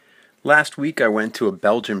Last week I went to a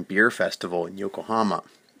Belgian beer festival in Yokohama.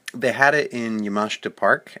 They had it in Yamashita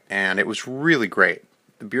Park, and it was really great.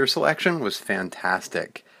 The beer selection was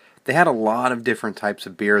fantastic. They had a lot of different types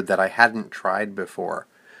of beer that I hadn't tried before.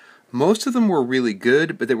 Most of them were really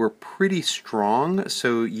good, but they were pretty strong,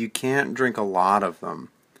 so you can't drink a lot of them.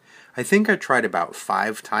 I think I tried about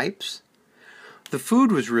 5 types. The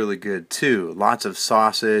food was really good too. Lots of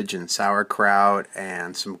sausage and sauerkraut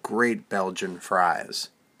and some great Belgian fries.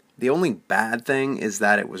 The only bad thing is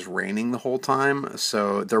that it was raining the whole time,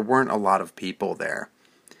 so there weren't a lot of people there.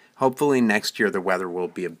 Hopefully next year the weather will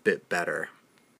be a bit better.